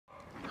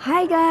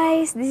Hi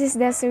guys, this is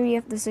Desiree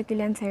of the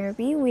Succulent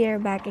Therapy. We are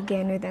back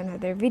again with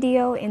another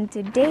video, and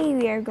today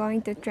we are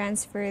going to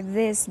transfer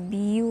this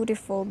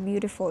beautiful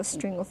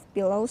string of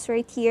pillows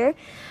right here.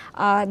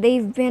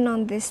 They've been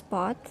on this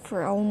spot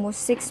for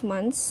almost 6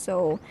 months,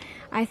 so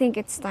I think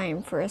it's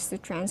time for us to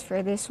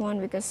transfer this one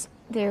because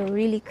they're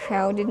really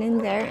crowded in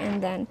there,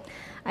 and then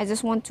I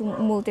just want to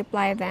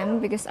multiply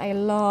them because I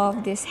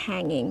love this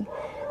hanging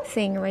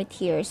thing right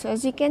here. So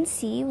as you can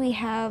see, we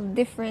have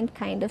different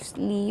kind of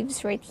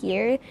leaves right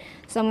here.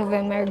 Some of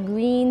them are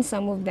green,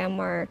 some of them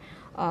are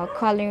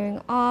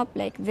coloring up,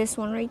 like this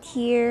one right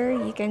here.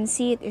 You can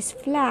see it is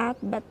flat,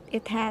 but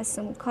it has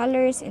some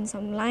colors and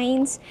some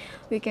lines.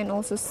 We can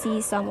also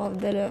see some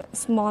of the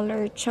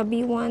smaller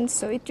chubby ones,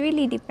 so it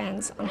really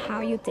depends on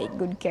how you take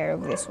good care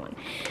of this one.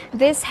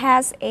 This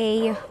has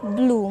a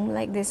bloom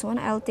like this one.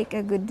 I'll take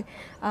a good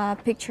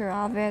picture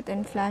of it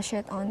and flash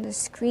it on the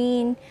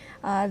screen.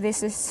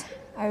 This is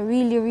a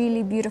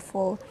really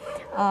beautiful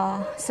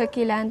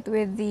succulent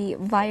with the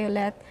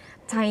violet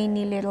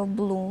tiny little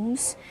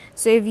blooms.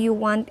 So if you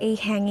want a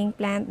hanging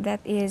plant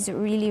that is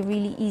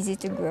really easy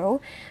to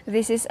grow,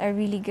 this is a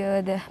really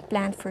good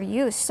plant for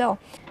you. So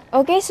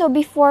so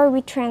before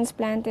we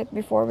transplant it,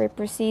 before we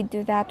proceed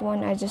to that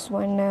one, I just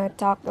want to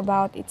talk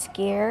about its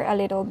care a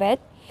little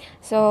bit.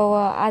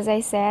 So as I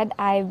said,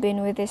 I've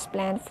been with this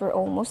plant for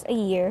almost a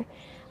year.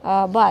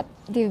 But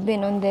they've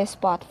been on this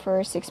spot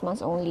for 6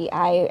 months only.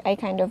 I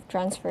kind of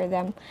transferred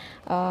them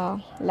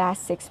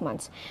last 6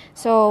 months.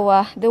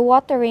 So the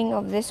watering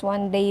of this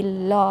one, they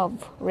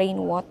love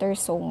rainwater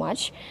so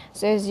much.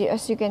 So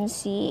as you can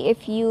see,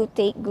 if you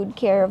take good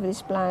care of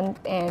this plant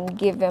and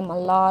give them a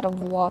lot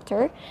of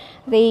water,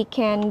 they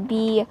can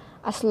be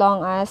as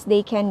long as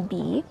they can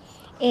be.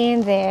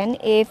 And then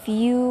if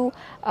you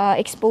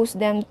expose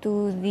them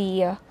to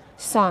the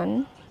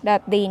sun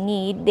that they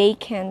need, they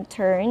can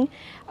turn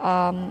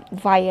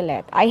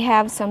violet. I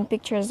have some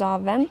pictures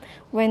of them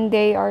when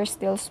they are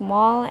still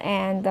small,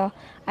 and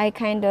I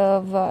kind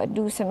of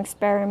do some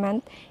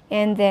experiment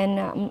and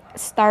then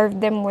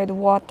starve them with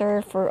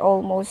water for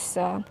almost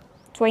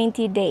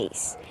 20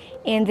 days,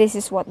 and this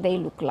is what they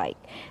look like.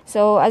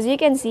 So as you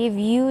can see, if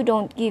you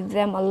don't give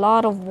them a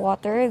lot of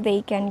water,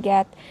 they can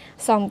get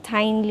some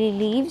tiny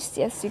leaves.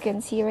 As you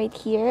can see right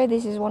here,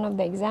 this is one of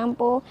the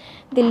example.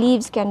 The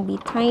leaves can be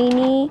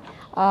tiny,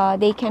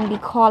 they can be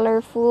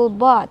colorful,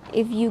 but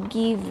if you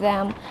give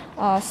them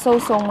so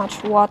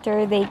much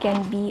water, they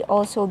can be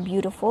also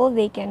beautiful.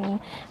 They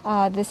can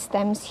the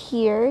stems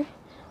here,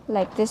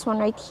 like this one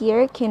right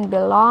here, can be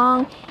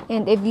long,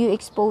 and if you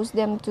expose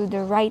them to the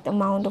right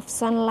amount of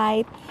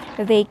sunlight,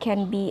 they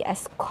can be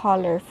as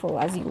colorful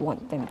as you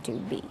want them to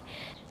be.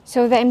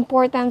 So the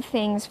important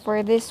things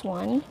for this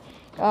one,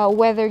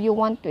 whether you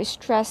want to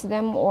stress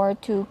them or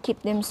to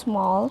keep them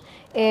small,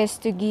 is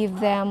to give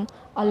them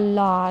a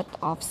lot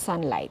of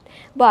sunlight.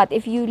 But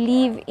if you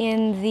live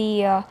in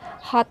the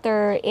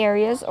hotter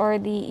areas, or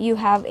you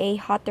have a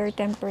hotter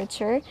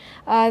temperature,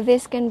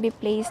 this can be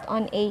placed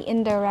on a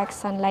indirect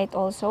sunlight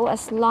also,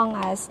 as long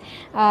as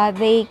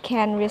they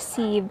can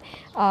receive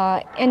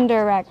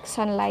indirect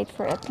sunlight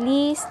for at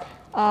least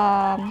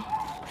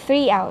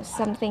 3 hours,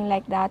 something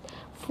like that,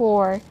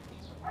 for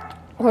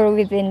or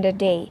within the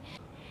day.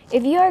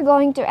 If you are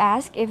going to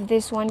ask if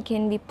this one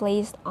can be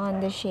placed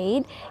on the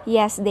shade,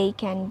 yes, they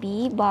can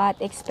be,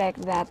 but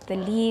expect that the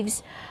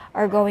leaves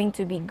are going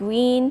to be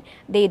green.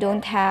 They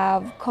don't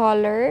have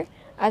color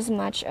as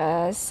much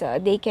as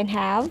they can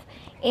have,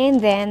 and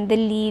then the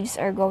leaves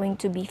are going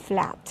to be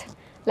flat,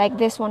 like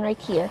this one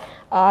right here.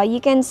 You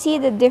can see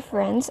the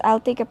difference. I'll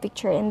take a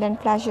picture and then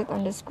flash it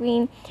on the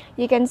screen.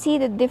 You can see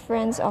the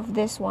difference of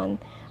this one.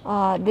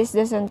 This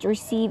doesn't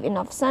receive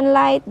enough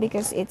sunlight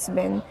because it's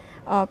been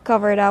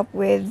covered up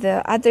with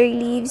the other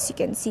leaves. You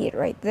can see it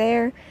right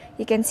there.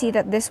 You can see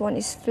that this one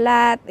is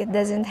flat. It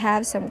doesn't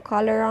have some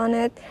color on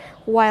it,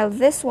 while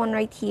this one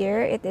right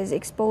here, it is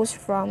exposed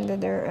from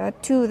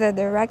to the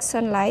direct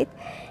sunlight.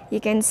 You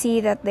can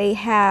see that they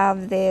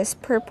have this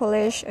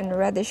purplish and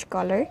reddish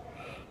color,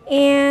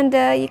 and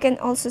you can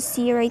also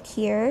see right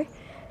here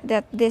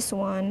that this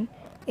one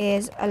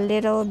is a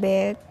little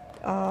bit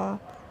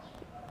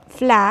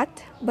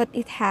flat, but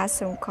it has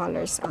some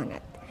colors on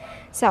it.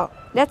 So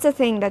that's a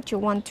thing that you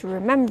want to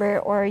remember,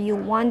 or you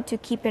want to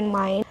keep in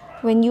mind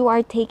when you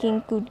are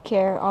taking good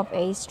care of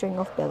a string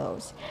of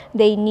pillows.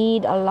 They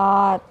need a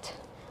lot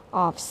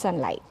of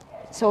sunlight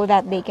so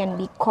that they can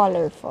be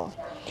colorful.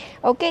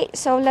 Okay,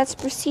 so let's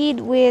proceed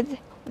with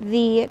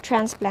the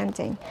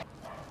transplanting.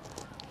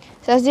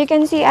 So as you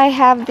can see, I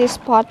have this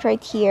pot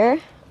right here.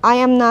 I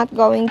am not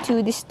going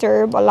to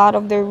disturb a lot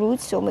of the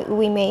roots, so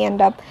we may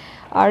end up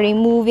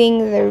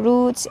removing the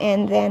roots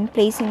and then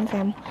placing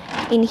them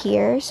in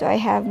here. So I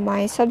have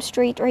my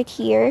substrate right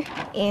here,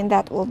 and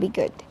that will be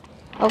good.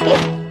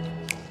 Okay.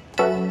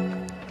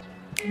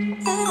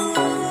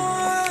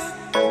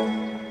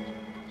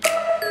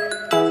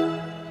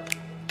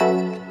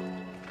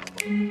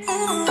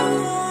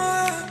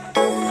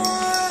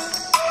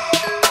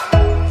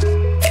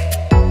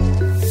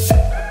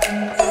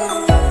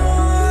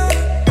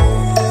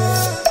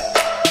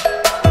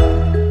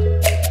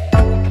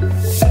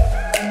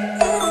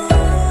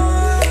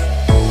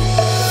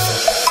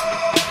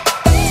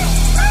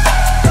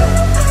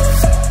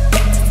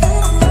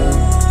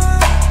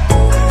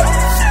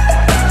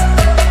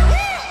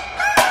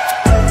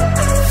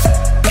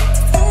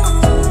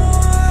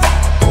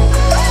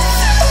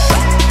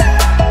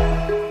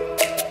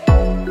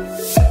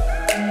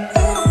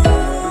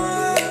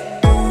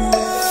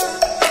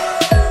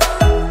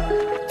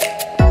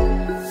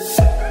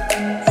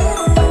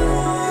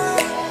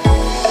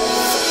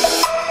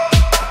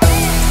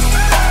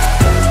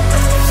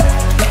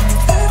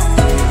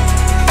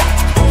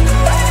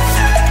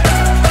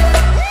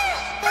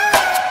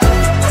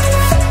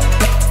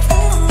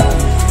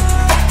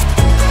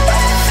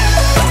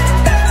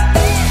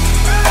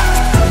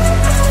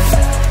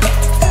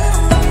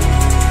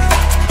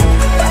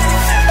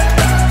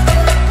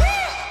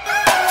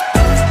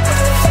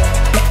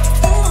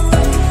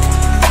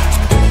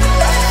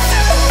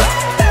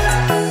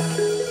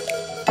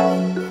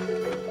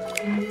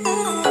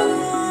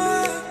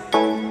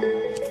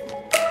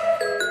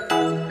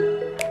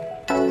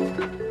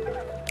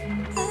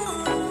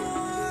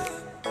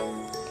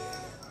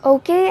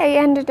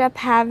 ended up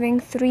having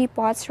 3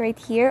 pots right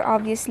here.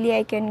 Obviously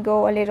I can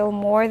go a little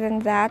more than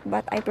that,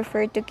 but I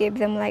prefer to keep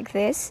them like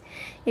this.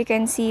 You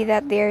can see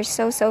that they're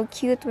so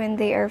cute when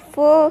they are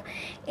full,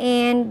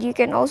 and you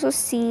can also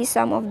see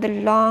some of the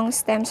long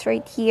stems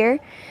right here.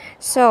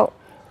 So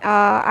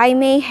I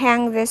may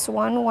hang this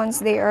one once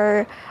they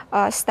are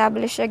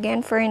established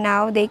again. For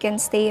now, they can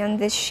stay on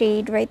this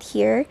shade right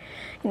here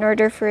in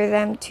order for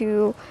them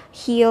to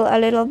heal a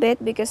little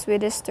bit, because we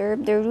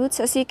disturbed the roots.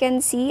 As you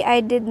can see, I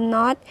did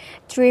not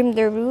trim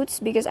the roots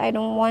because I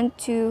don't want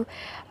to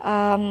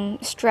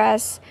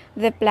stress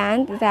the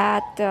plant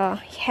that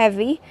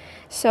heavy.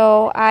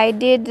 So I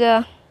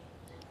did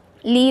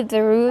leave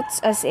the roots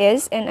as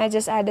is, and I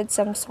just added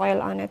some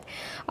soil on it.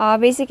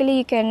 Basically,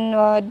 you can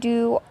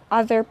do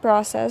other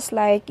process,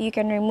 like you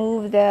can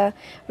remove the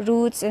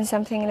roots and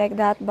something like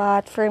that,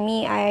 but for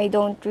me, I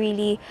don't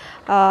really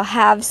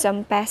have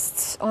some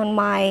pests on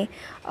my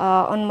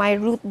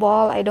root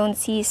ball. I don't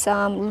see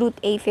some root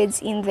aphids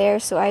in there,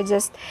 so I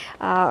just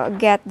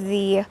get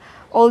the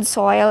old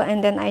soil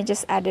and then I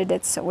just added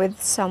it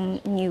with some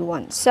new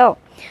ones. So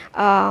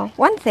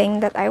one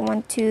thing that I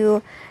want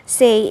to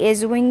say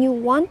is, when you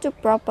want to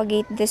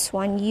propagate this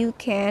one, you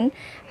can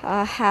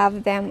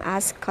have them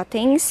as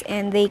cuttings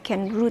and they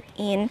can root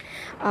in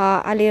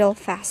a little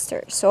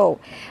faster. So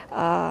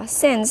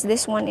since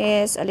this one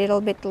is a little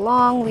bit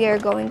long, we are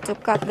going to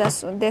cut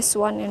this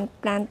one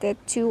and plant it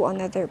to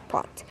another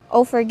pot.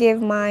 Oh,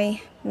 forgive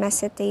my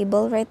messy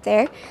table right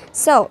there.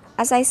 So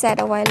as I said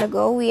a while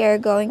ago, we are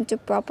going to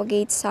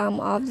propagate some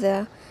of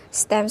the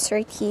stems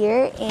right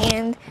here,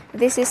 and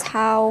this is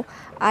how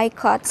I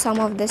cut some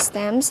of the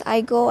stems.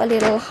 I go a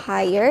little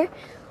higher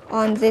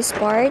on this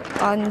part,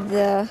 on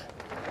the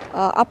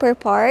upper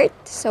part,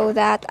 so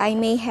that I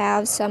may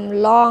have some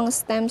long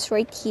stems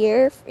right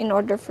here in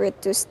order for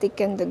it to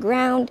stick in the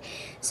ground.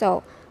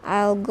 So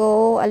I'll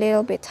go a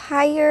little bit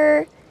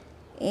higher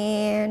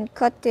and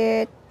cut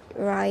it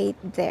right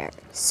there.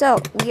 So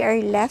we are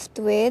left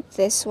with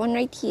this one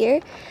right here.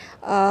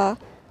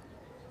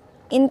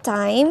 In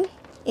time,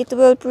 it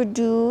will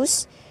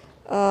produce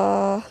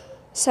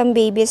some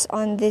babies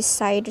on this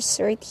side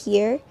right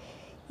here.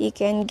 You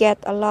can get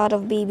a lot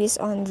of babies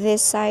on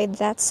this side,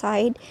 that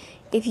side,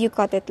 if you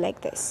cut it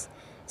like this.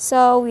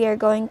 So we are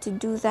going to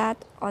do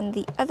that on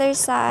the other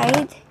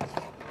side.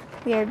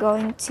 We are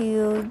going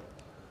to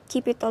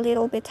keep it a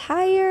little bit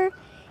higher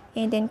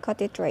and then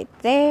cut it right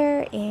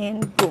there,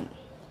 and boom,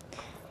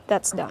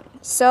 that's done.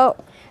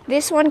 So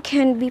this one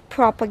can be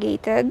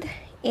propagated,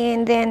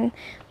 and then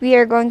we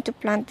are going to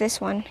plant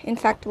this one. In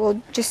fact,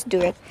 we'll just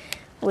do it.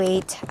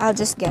 Wait, I'll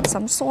just get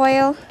some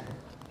soil.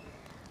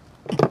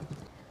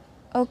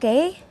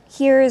 Okay,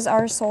 here is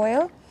our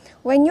soil.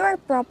 When you are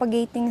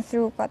propagating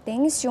through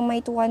cuttings, you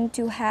might want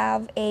to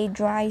have a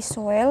dry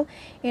soil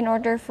in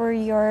order for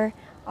your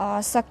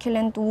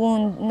succulent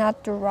wound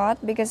not to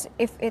rot, because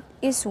if it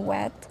is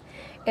wet,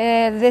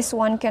 this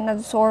one can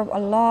absorb a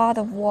lot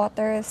of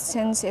water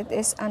since it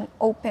is an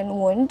open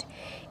wound,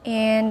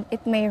 and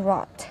it may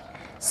rot.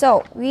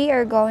 So we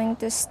are going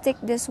to stick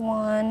this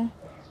one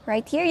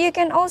right here. You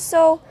can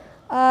also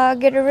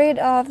get rid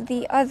of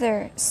the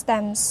other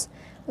stems,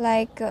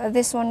 like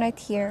this one right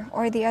here,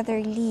 or the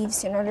other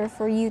leaves, in order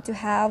for you to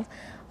have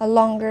a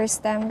longer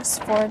stems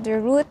for the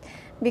root,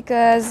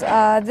 because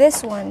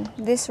this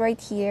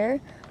right here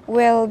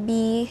will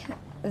be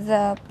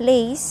the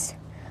place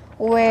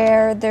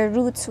where the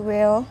roots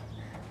will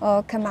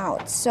come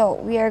out. So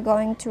we are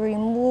going to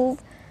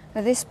remove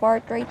this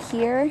part right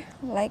here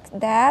like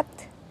that,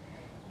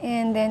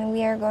 and then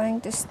we are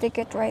going to stick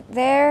it right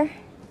there,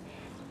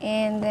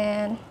 and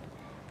then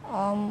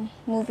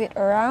move it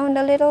around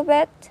a little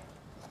bit,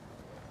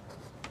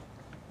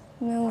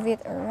 move it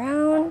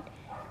around,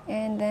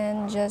 and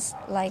then just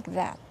like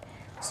that.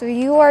 So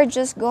you are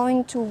just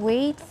going to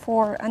wait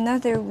for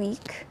another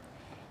week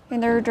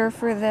in order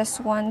for this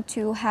one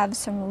to have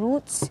some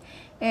roots,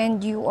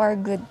 and you are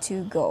good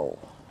to go.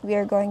 We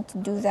are going to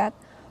do that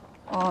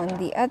on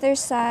the other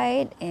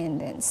side,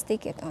 and then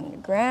stick it on the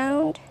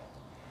ground,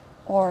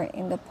 or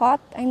in the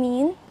pot, I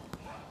mean.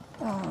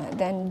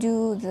 Then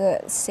do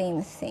the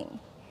same thing.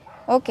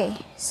 Okay,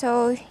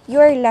 so you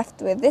are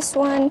left with this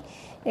one.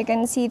 You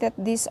can see that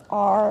these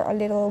are a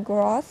little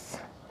growth.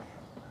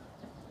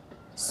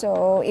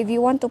 So if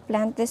you want to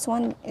plant this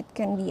one, it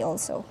can be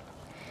also.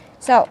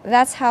 So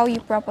that's how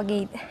you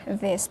propagate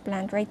this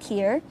plant right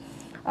here.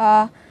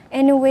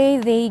 Anyway,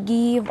 they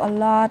give a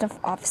lot of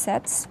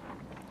offsets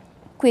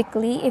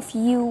quickly if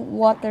you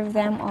water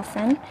them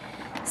often.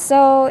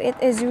 So it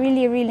is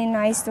really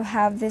nice to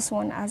have this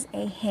one as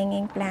a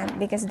hanging plant,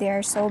 because they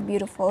are so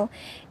beautiful,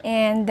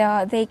 and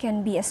they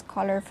can be as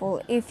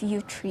colorful if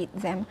you treat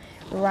them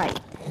right.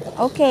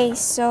 Okay,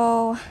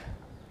 so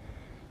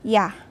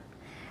yeah,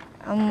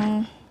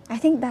 I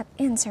think that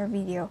ends our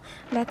video.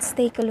 Let's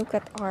take a look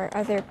at our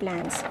other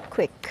plants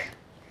quick.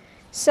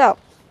 So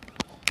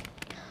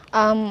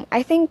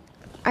I think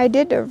I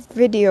did a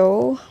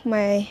video,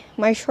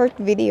 my short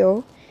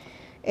video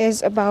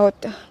is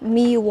about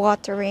me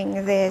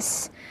watering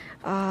this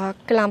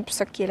clump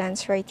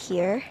succulents right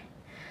here.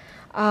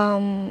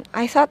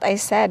 I thought I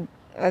said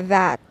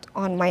that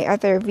on my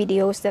other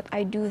videos that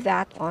I do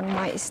that on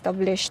my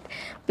established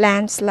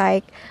plants.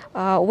 Like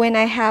when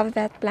I have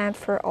that plant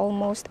for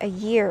almost a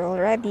year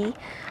already,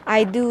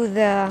 I do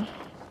the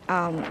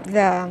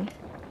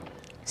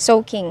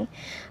soaking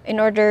in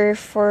order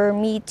for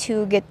me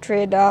to get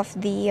rid of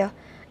the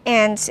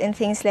ants and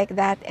things like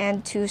that,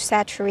 and to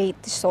saturate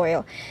the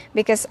soil,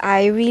 because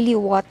I really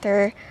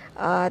water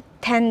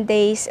 10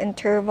 days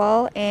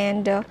interval,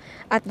 and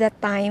at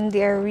that time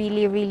they are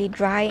really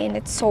dry and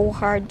it's so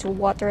hard to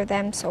water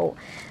them. So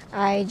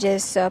I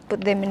just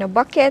put them in a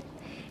bucket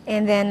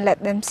and then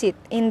let them sit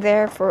in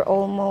there for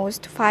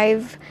almost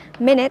 5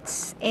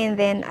 minutes, and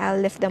then I'll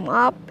lift them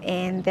up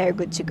and they're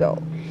good to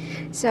go.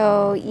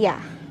 So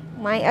yeah,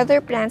 my other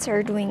plants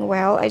are doing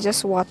well. I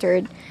just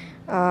watered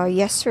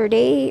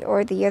yesterday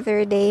or the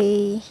other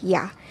day,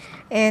 yeah,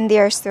 and they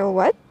are still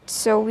wet.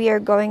 So we are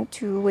going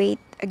to wait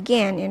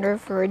again in order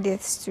for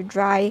this to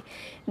dry,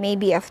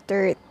 maybe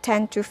after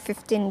 10 to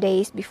 15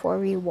 days before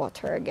we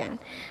water again.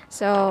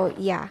 So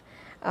yeah,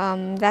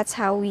 that's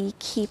how we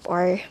keep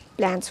our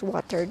plants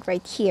watered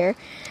right here.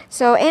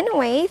 So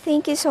anyway,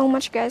 thank you so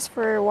much guys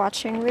for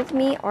watching with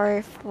me,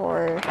 or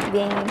for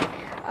being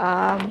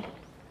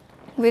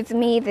with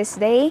me this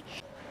day.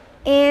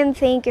 And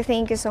thank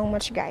you so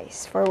much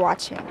guys for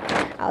watching.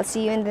 I'll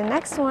see you in the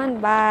next one.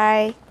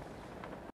 Bye.